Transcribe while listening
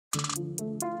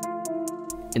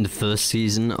In the first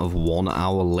season of 1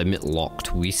 Hour Limit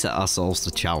Locked, we set ourselves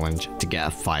the challenge to get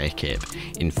a fire cape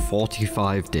in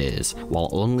 45 days while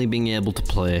only being able to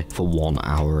play for 1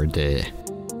 hour a day.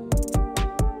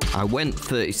 I went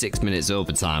 36 minutes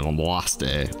overtime on the last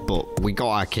day, but we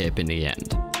got our cape in the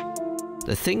end.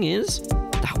 The thing is,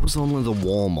 that was only the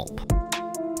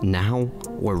warm-up. Now,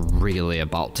 we're really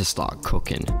about to start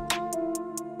cooking.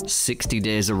 60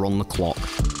 days are on the clock,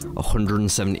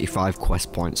 175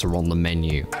 quest points are on the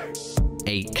menu,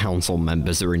 8 council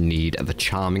members are in need of a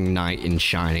charming knight in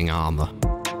shining armour,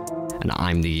 and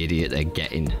I'm the idiot they're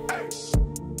getting.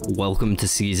 Welcome to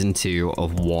season 2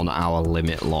 of 1 Hour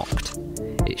Limit Locked.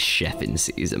 It's chefing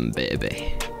season,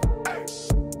 baby.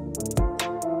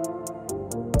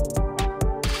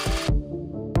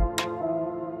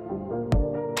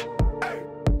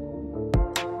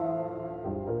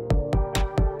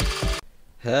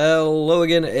 Hello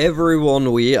again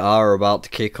everyone, we are about to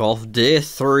kick off day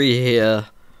 3 here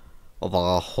of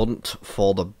our hunt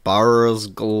for the Barrows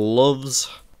gloves.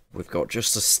 We've got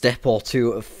just a step or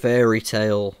two of fairy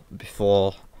tale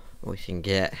before we can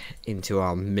get into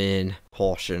our main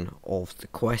portion of the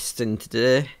questing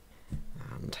today.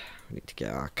 And we need to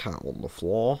get our cat on the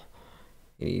floor.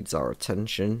 He needs our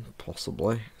attention,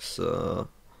 possibly, so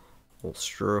we'll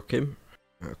stroke him.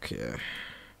 Okay.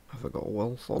 Have I got a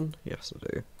wealth on? Yes,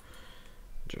 I do.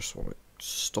 Just want to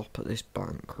stop at this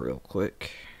bank real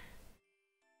quick.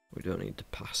 We don't need the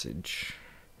passage.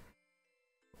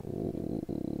 Oh,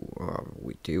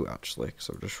 we do actually, because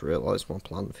I've just realised my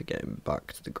plan for getting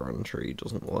back to the Grand Tree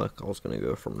doesn't work. I was going to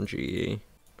go from GE.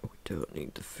 We don't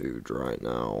need the food right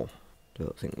now.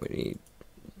 Don't think we need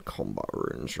combat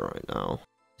runes right now.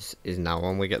 This is now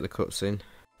when we get the cutscene.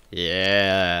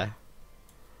 Yeah!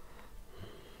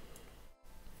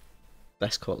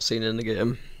 Best cutscene in the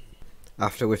game.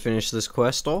 After we finish this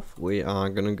quest off, we are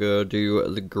going to go do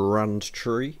the Grand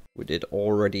Tree. We did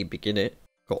already begin it.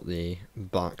 Got the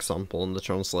back sample in the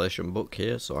translation book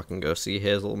here, so I can go see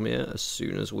Hazelmere as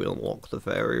soon as we unlock the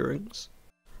fairy rings.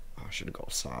 I should have got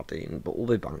a sardine, but we'll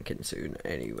be banking soon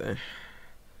anyway.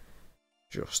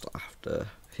 Just after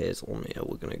Hazelmere,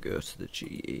 we're going to go to the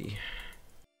GE.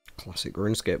 Classic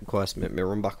RuneScape quest, make me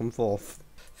run back and forth.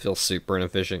 Feels super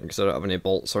inefficient because I don't have any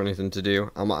bolts or anything to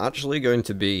do. I'm actually going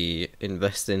to be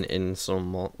investing in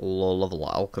some low level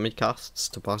alchemy casts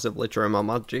to passively train my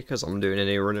magic as I'm doing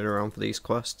any running around for these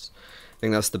quests. I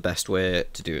think that's the best way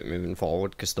to do it moving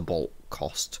forward because the bolt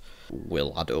cost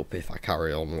will add up if I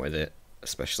carry on with it.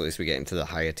 Especially as we get into the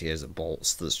higher tiers of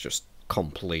bolts, there's just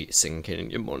complete sinking in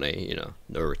your money, you know,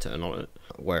 no return on it.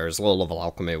 Whereas low level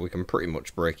alchemy, we can pretty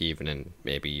much break even and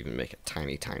maybe even make a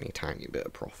tiny bit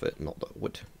of profit, not that I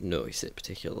would notice it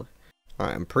particularly.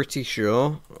 Alright, I'm pretty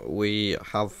sure we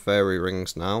have fairy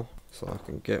rings now, so I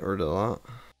can get rid of that,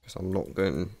 because I'm not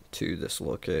going to this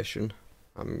location.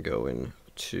 I'm going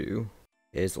to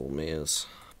Hazelmere's.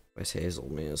 Where's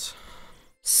Hazelmere's?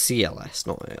 CLS,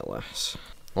 not ALS.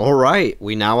 Alright,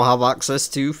 we now have access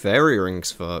to fairy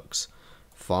rings, folks.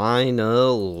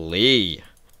 Finally!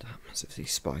 Damn, as if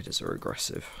these spiders are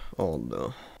aggressive. Oh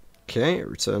no. Okay,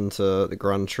 return to the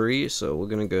Grand Tree, so we're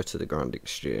going to go to the Grand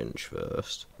Exchange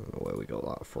first. I don't know where we got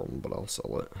that from, but I'll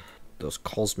sell it. Those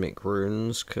cosmic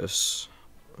runes, because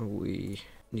we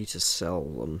need to sell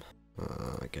them.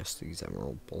 I guess these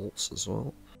emerald bolts as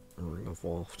well. A ring of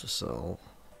warmth to sell.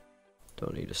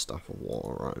 Don't need a staff of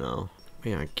water right now.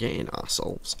 We are getting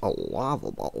ourselves a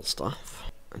lava bottle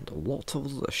staff and a lot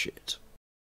of other shit.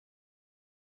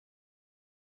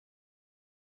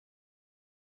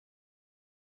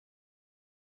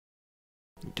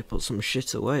 Need to put some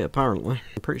shit away apparently.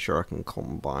 I'm pretty sure I can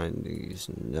combine these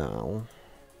now.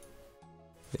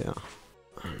 Yeah.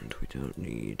 And we don't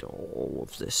need all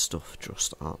of this stuff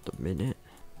just at the minute.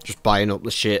 Just buying up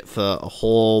the shit for a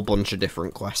whole bunch of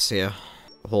different quests here.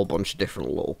 A whole bunch of different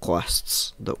little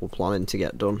quests that we're planning to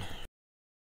get done.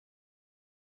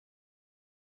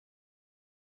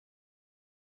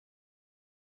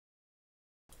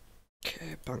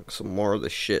 Okay, bank some more of the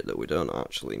shit that we don't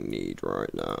actually need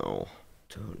right now.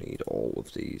 Don't need all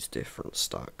of these different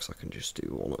stacks, I can just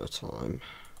do one at a time.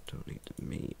 Don't need the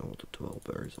meat or the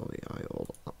dwellberries or the eye or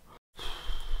that.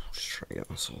 Just trying to get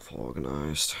myself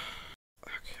organised.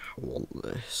 Okay, I want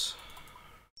this.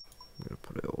 I'm going to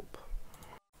put it up.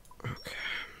 Okay.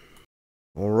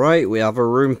 Alright, we have a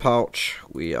room pouch.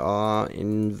 We are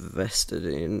invested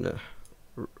in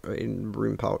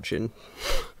room pouching.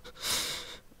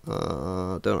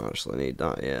 Don't actually need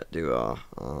that yet, do I?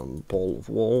 Ball of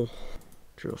wool.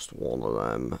 Just one of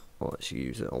them. Let's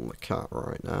use it on the cat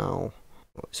right now.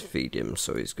 Let's feed him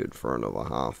so he's good for another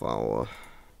half hour.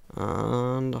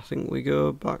 And I think we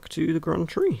go back to the Grand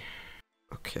Tree.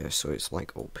 Okay, so it's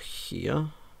like up here.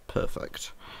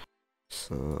 Perfect.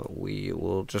 So we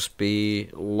will just be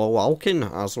low alking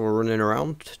as we're running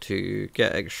around to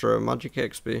get extra magic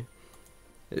XP.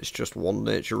 It's just one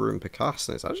nature rune per cast,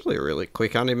 and it's actually a really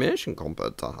quick animation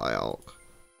compared to high alk.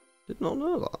 Did not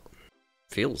know that.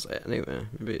 Feels it anyway.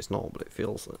 Maybe it's not, but it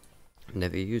feels it.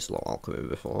 Never used low alchemy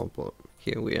before, but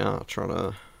here we are trying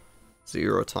to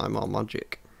zero time our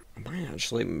magic. I might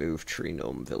actually move Tree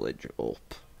Gnome Village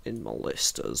up in my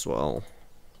list as well,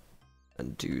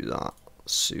 and do that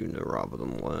sooner rather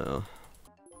than later.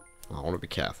 I want to be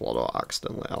careful I don't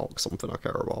accidentally alk something I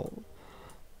care about.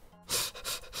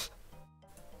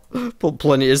 Put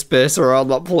plenty of space around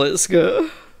that plate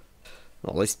skirt.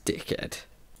 Oh, this dickhead.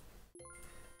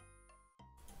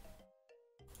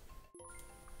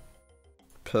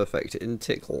 Perfect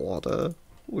intake ladder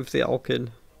with the alkin.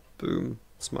 Boom.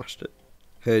 Smashed it.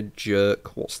 Hey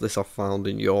jerk, what's this I found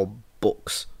in your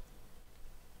books?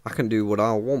 I can do what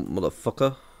I want,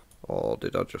 motherfucker. Or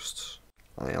did I just...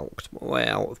 I alked my way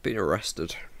out of being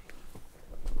arrested.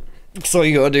 That's all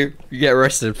you gotta do. You get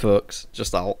arrested, folks.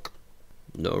 Just alk.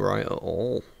 No right at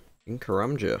all.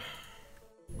 Inkaramja.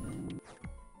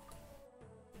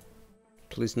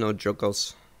 Please no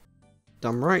juggers.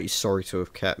 Damn right he's sorry to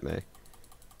have kept me.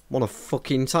 What a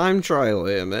fucking time trial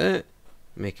here, mate.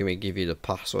 Making me give you the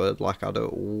password like I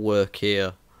don't work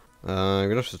here. I'm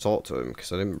gonna have to talk to him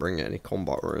because I didn't bring any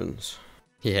combat runes.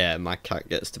 Yeah, my cat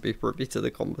gets to be privy to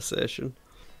the conversation.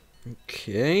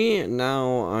 Okay,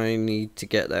 now I need to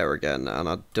get there again, and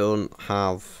I don't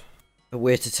have a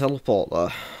way to teleport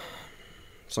there.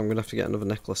 So I'm gonna have to get another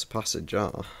necklace of passage,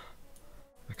 aren't I?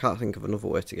 I can't think of another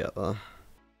way to get there.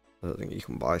 I don't think you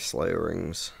can buy Slayer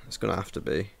rings. It's gonna have to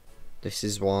be. This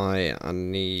is why I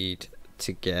need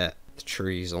to get the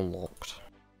trees unlocked.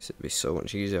 It'd be so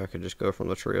much easier. I could just go from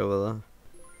the tree over there.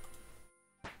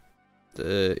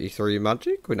 The E03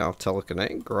 magic, we now have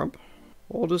telekinetic grab.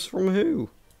 Orders from who?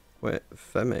 Wait,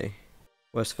 Femi.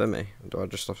 Where's Femi? Do I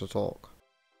just have to talk?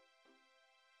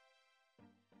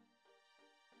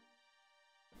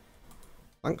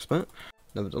 Thanks, mate.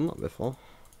 Never done that before.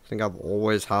 I think I've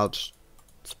always had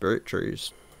spirit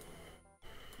trees.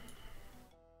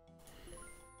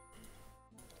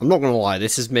 I'm not gonna lie,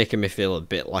 this is making me feel a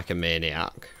bit like a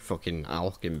maniac. Fucking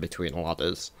alking between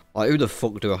ladders. Like, who the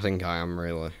fuck do I think I am,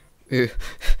 really?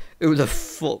 Who the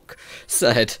fuck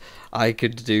said I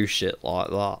could do shit like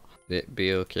that? It'd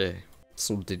be okay.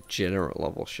 Some degenerate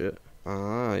level shit.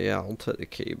 Ah, yeah, I'll take the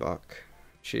key back.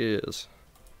 Cheers.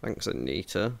 Thanks,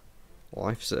 Anita.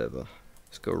 Lifesaver.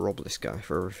 Let's go rob this guy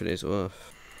for everything he's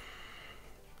worth.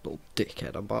 Little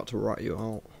dickhead, I'm about to rat you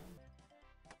out.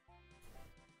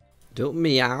 Don't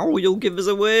meow, you'll give us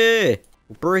away!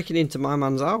 We're breaking into my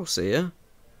man's house here.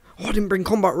 Oh, I didn't bring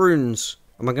combat runes!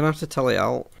 Am I gonna have to tell it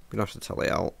out? I'm gonna have to tell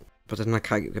it out. But then I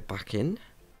can't get back in.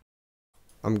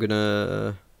 I'm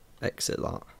gonna exit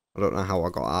that. I don't know how I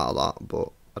got out of that, but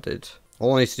I did.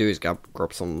 All I need to do is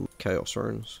grab some chaos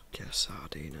runes. Get a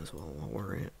sardine as well while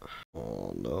we're at it.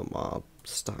 Oh no, my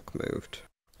stack moved.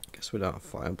 Guess we don't have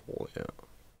fireball yet.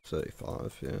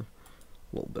 35, yeah.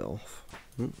 A little bit off.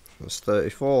 That's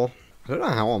 34. I don't know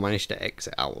how I managed to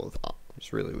exit out of that.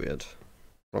 It's really weird.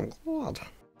 But I'm glad.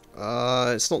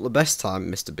 It's not the best time,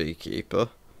 Mr. Beekeeper.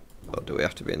 Or do we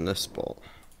have to be in this spot?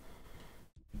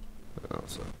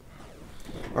 That's it.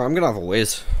 Alright, I'm gonna have a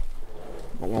whiz.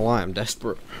 Not gonna lie, I'm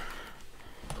desperate.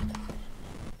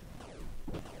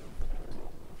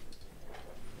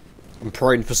 I'm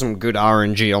praying for some good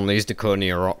RNG on these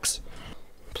Daconia rocks.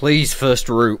 Please, first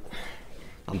route.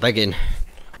 I'm begging.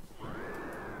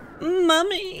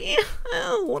 Mummy!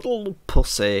 Oh, what a little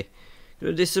pussy.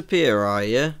 Gonna disappear, are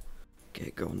you?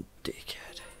 Get gone,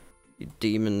 dickhead. Your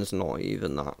demon's not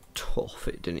even that tough.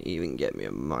 It didn't even get me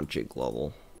a magic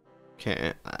level.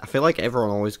 Okay, I feel like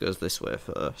everyone always goes this way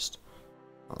first.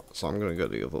 So I'm gonna go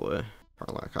the other way.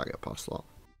 Apparently I can't get past that.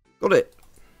 Got it!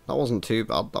 That wasn't too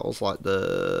bad. That was like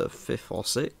the 5th or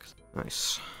 6th.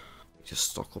 Nice.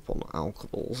 Just stock up on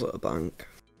alcohols at a bank.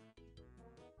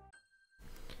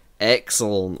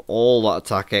 Excellent. All that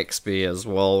attack XP as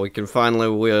well. We can finally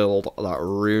wield that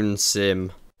rune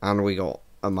sim. And we got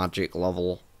a magic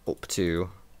level up to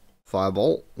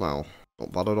Firebolt now.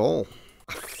 Not bad at all.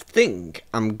 I think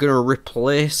I'm going to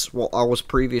replace what I was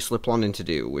previously planning to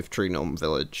do with Tree Gnome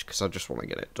Village. Because I just want to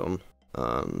get it done.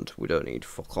 And we don't need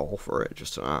fuck all for it.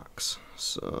 Just an axe.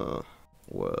 So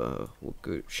we're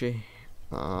Gucci.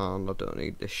 And I don't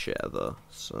need this shit either.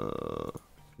 So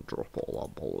drop all our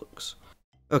bollocks.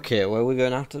 Okay, where are we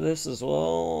going after this as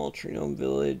well? Gnome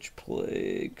Village,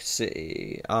 Plague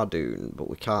City, Ardoon, but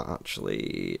we can't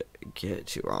actually get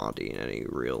to Ardoon in any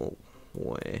real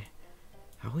way.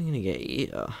 How are we gonna get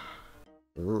here?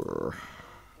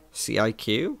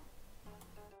 CIQ?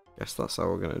 Guess that's how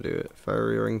we're gonna do it.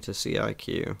 Fairy ring to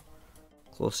CIQ.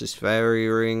 Closest fairy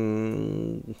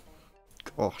ring.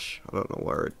 Gosh, I don't know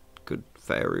where a good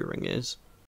fairy ring is.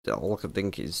 All I can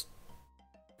think is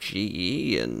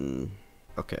GE and.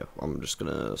 Okay, I'm just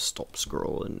gonna stop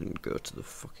scrolling and go to the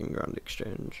fucking Grand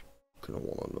Exchange. Gonna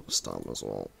want another stamp as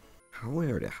well. How are we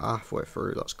already halfway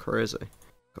through? That's crazy.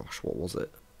 Gosh, what was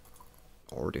it?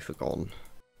 Already forgotten.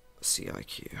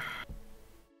 CIQ.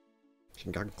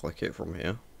 Can I click it from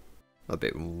here?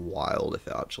 That'd be wild if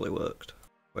it actually worked.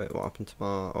 Wait, what happened to my...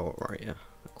 Oh, right, yeah.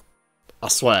 I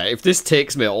swear, if this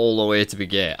takes me all the way to the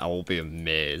gate, I will be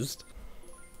amazed.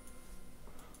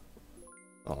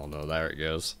 Oh no, there it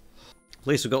goes. At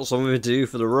least we've got something to do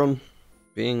for the run.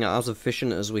 Being as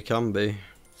efficient as we can be.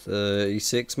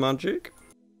 36 magic.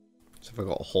 So if I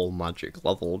got a whole magic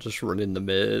level, just running the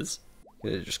maze.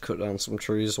 Gonna just cut down some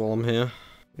trees while I'm here.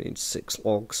 We need 6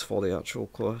 logs for the actual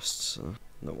quest, so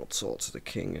know what to talk to the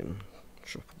king and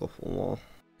chop a couple more.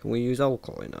 Can we use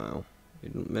alcohol now? He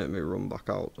didn't make me run back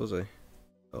out, does he?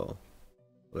 Oh,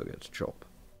 I don't get to chop.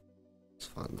 Let's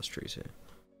find this trees here.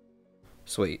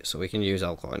 Sweet, so we can use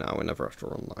alcohol now, we never have to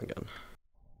run that again.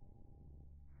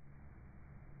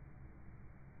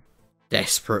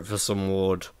 Desperate for some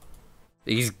wood.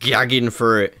 He's gagging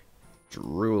for it.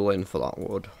 Drooling for that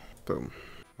wood. Boom.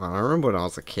 Man, I remember when I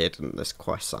was a kid and this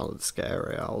quest sounded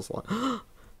scary. I was like, oh,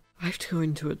 I have to go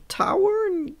into a tower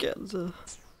and get the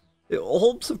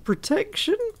orbs of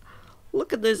protection?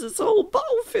 Look at this, it's a whole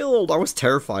battlefield! I was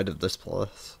terrified of this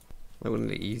place. Like one of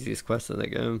the easiest quests in the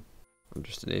game. I'm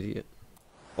just an idiot.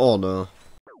 Oh no.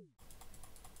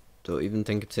 Don't even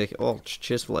think of taking... Oh,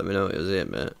 cheers for letting me know it was it,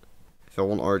 mate. If I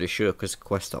wasn't already sure because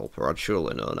quest helper, I'd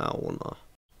surely know now, wouldn't I?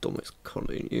 Dumbest cunt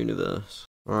in the universe.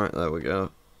 Alright, there we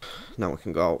go. Now we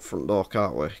can go out front door,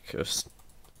 can't we? Because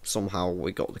somehow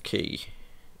we got the key,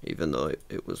 even though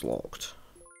it was locked.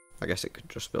 I guess it could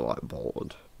just be like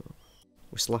bolted.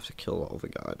 We still have to kill that other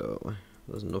guy, don't we?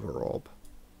 There's another orb.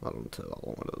 That doesn't take that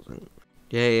long, I don't think.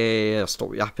 Yeah,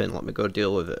 stop yapping, let me go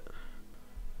deal with it.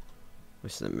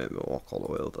 This didn't make me walk all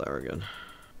the way over there again.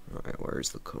 Right, where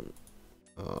is the cunt?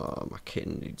 My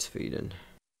kitten needs feeding.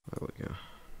 There we go.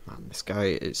 Man, this guy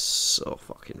is so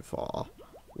fucking far.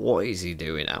 What is he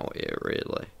doing out here,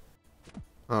 really?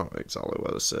 I don't know exactly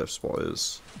where the safe spot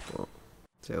is, but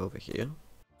is it over here?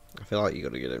 I feel like you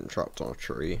gotta get him trapped on a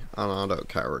tree, and I don't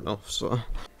care enough, so...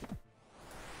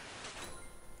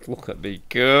 Look at me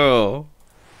go!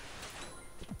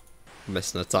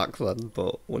 Missed an attack then,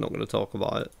 but we're not gonna talk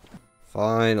about it.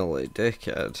 Finally,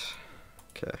 dickhead.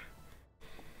 Okay.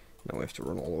 Now we have to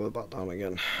run all the way back down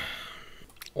again.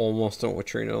 Almost done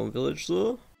with Gnome Village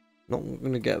though. Not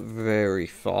gonna get very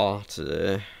far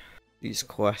today. These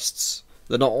quests,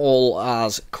 they're not all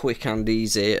as quick and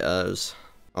easy as,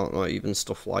 I don't know, even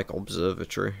stuff like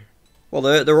Observatory. Well,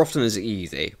 they're often as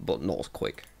easy, but not as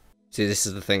quick. See, this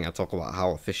is the thing, I talk about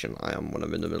how efficient I am when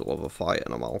I'm in the middle of a fight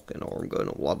and I'm alking or I'm going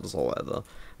up ladders or whatever,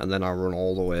 and then I run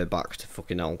all the way back to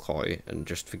fucking Elcoy and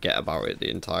just forget about it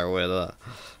the entire way there.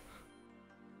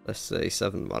 Let's say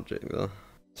 7 magic though.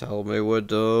 Tell me we're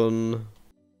done.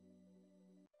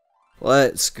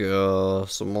 Let's go.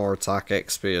 Some more attack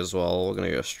XP as well. We're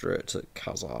gonna go straight to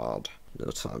Khazard.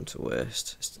 No time to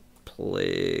waste. It's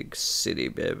Plague City,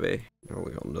 baby. Oh,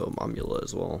 we got no amulet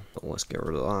as well. But let's get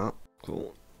rid of that.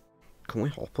 Cool. Can we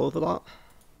hop over that?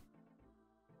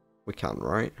 We can,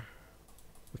 right?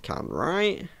 We can,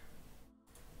 right?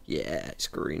 Yeah, it's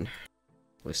green.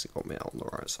 At least it got me out on the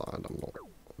right side. I'm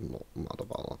not mad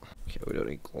about that. Okay, we don't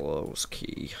need gloves,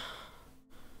 key,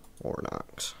 or an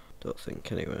axe. Don't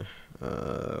think anyway.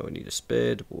 We need a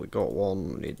spade, but we got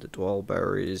one. We need the dwell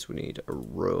berries. We need a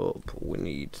rope. We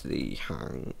need the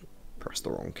hang. Press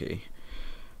the wrong key.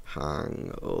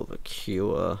 Hang over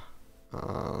cure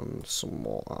and some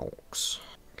more alks.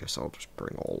 I guess I'll just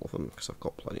bring all of them because I've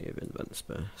got plenty of invent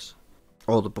space.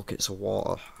 Oh, the buckets of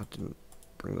water. I didn't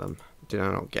bring them. Did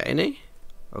I not get any?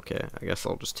 Okay, I guess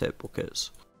I'll just take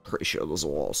buckets. Pretty sure there's a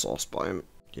water source by him.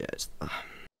 Yeah, it's there.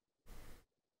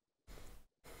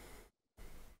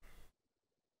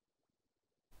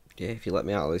 Yeah, if you let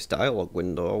me out of this dialogue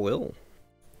window, I will.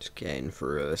 Just getting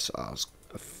through this as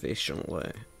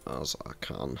efficiently as I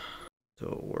can.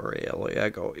 Don't worry, Ellie, I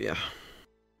got you.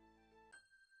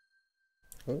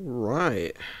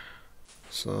 Alright.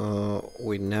 So,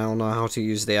 we now know how to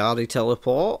use the Ardy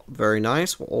teleport. Very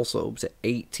nice. We're also up to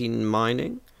 18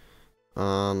 mining.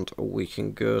 And we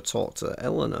can go talk to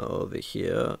Eleanor over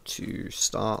here to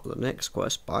start the next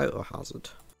quest,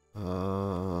 Biohazard.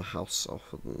 House of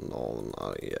Northern,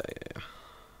 yeah.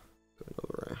 Going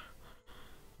over here.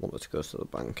 Wanted to go to the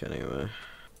bank anyway.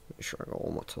 Make sure I got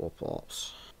all my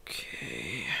teleports.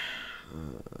 Okay.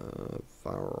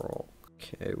 Varrock.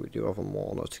 Okay, we do have a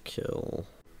Mourner to kill.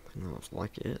 I think that's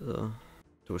like it though.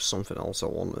 There was something else I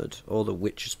wanted. Oh, the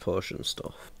Witch's Potion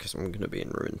stuff. Because I'm going to be in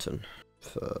Ruinton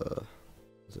for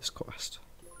this quest.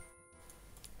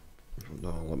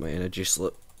 No, let my energy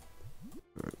slip.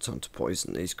 Right, time to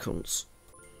poison these cunts.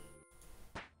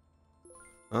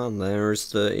 And there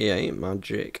is 38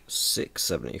 magic,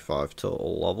 675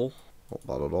 total level. Not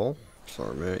bad at all.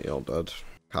 Sorry mate, you're dead.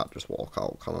 Can't just walk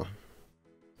out, can I? I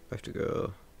have to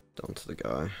go down to the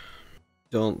guy.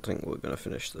 Don't think we're going to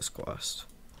finish this quest.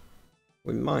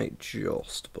 We might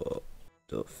just, but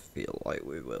don't feel like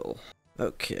we will.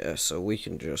 Okay, so we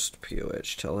can just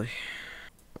POH telly.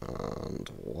 And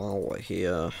while we're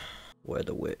here, where's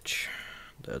the witch?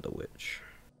 There's the witch.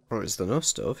 Oh, is there no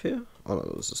stove here? Oh no,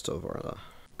 there's a stove right there.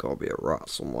 Gotta be a rat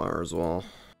somewhere as well.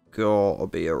 Gotta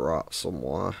be a rat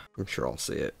somewhere. I'm sure I'll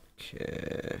see it.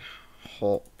 Okay.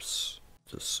 Hops.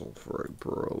 The sulfurate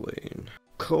bromine.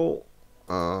 Cool.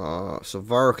 So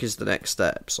Varrock is the next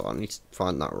step, so I need to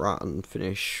find that rat and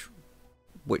finish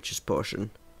Witch's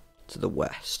Potion to the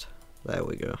west. There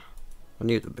we go. I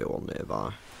knew there'd be one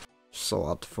nearby. So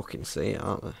hard to fucking see it,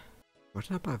 aren't they? Why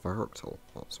did I buy Varrock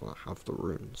teleports when I have the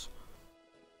runes?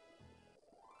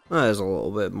 There's a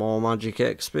little bit more magic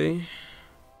XP.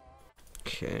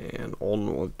 Okay, and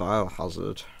on with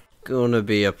Biohazard. Gonna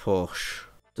be a push.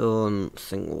 Don't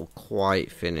think we'll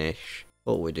quite finish.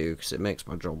 But we do, because it makes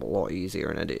my job a lot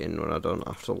easier in editing when I don't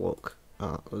have to look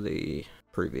at the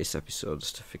previous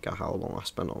episodes to figure out how long I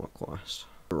spent on a quest.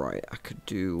 Right, I could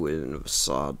do with another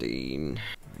sardine.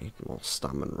 Need more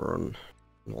stamina run.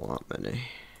 Not that many.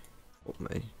 Fuck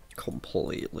me.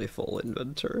 Completely full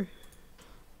inventory.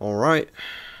 Alright.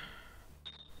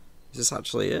 Is this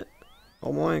actually it?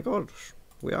 Oh my god.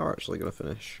 We are actually going to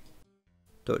finish.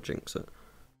 Don't jinx it.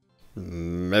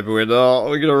 Maybe we're not.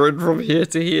 We're going to run from here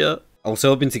to here. I was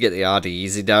hoping to get the RD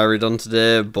Easy Diary done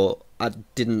today, but I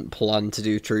didn't plan to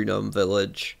do True Gnome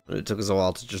Village. And it took us a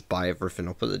while to just buy everything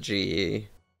up at the GE.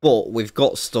 But we've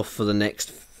got stuff for the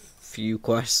next few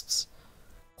quests.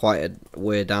 Quite a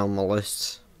way down the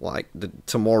list. Like,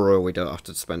 tomorrow we don't have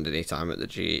to spend any time at the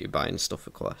GE buying stuff for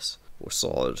quests. We're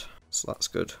sorted, so that's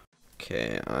good.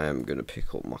 Okay, I am going to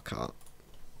pick up my cat.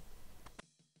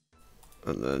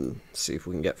 And then see if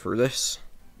we can get through this.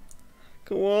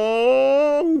 Come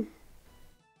on!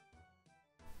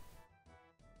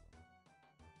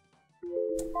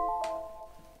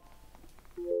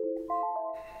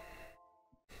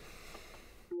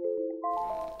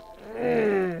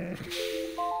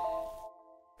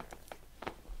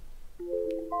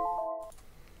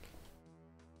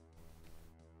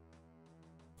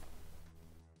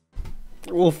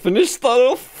 We'll finish that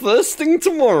off first thing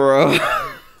tomorrow.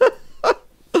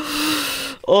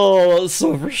 Oh, that's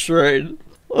so frustrating.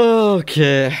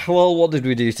 Okay, well, what did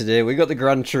we do today? We got the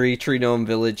Grand Tree, Tree Gnome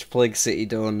Village, Plague City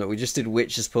done. We just did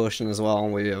Witch's Potion as well,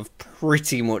 and we have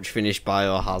pretty much finished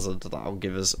Biohazard. That'll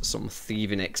give us some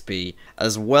thieving XP,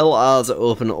 as well as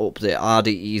open up the RD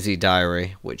Easy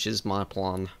Diary, which is my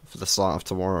plan for the start of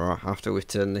tomorrow after we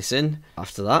turn this in.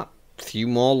 After that, a few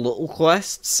more little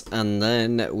quests, and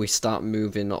then we start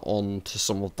moving on to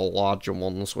some of the larger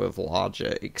ones with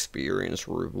larger experience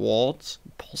rewards.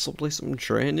 Possibly some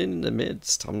training in the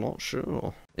midst, I'm not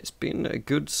sure. It's been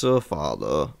good so far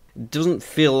though. It doesn't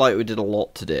feel like we did a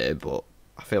lot today, but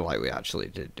I feel like we actually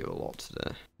did do a lot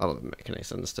today. That doesn't make any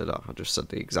sense, did I? I just said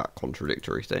the exact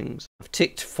contradictory things. I've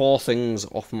ticked 4 things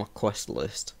off my quest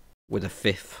list, with a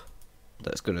 5th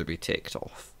that's going to be ticked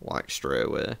off, like straight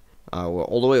away. We're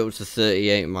all the way up to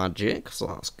 38 magic, so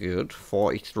that's good.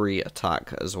 43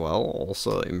 attack as well,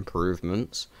 also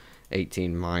improvements.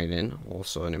 18 mining,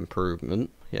 also an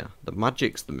improvement. Yeah, the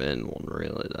magic's the main one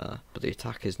really there, but the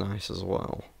attack is nice as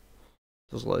well.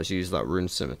 Does let us use that rune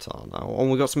scimitar now.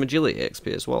 And we got some agility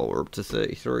XP as well, we're up to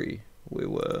 33. We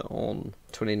were on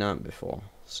 29 before,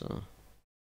 so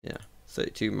yeah.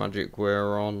 32 magic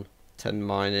we're on, 10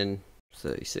 mining,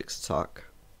 36 attack.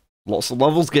 Lots of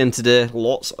levels getting today,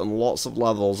 lots and lots of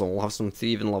levels, and we'll have some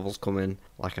thieving levels coming,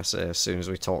 like I say, as soon as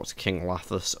we talk to King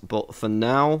Lathus. But for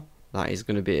now, that is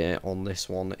going to be it on this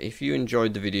one. If you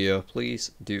enjoyed the video,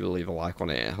 please do leave a like on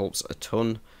it, it helps a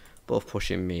ton, both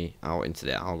pushing me out into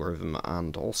the algorithm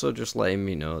and also just letting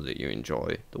me know that you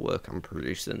enjoy the work I'm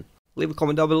producing. leave a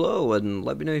comment down below and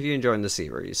let me know if you're enjoying the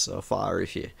series so far.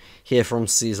 If you're here from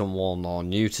season 1 or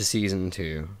new to season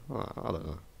 2, I don't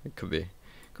know. It could be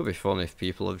fun if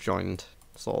people have joined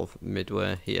sort of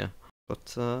midway here.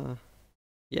 But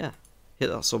yeah, hit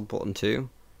that sub button too.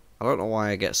 I don't know why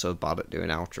I get so bad at doing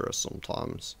outros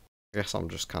sometimes. I guess I'm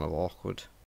just kind of awkward.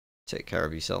 Take care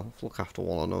of yourself, look after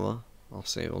one another. I'll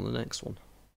see you on the next one.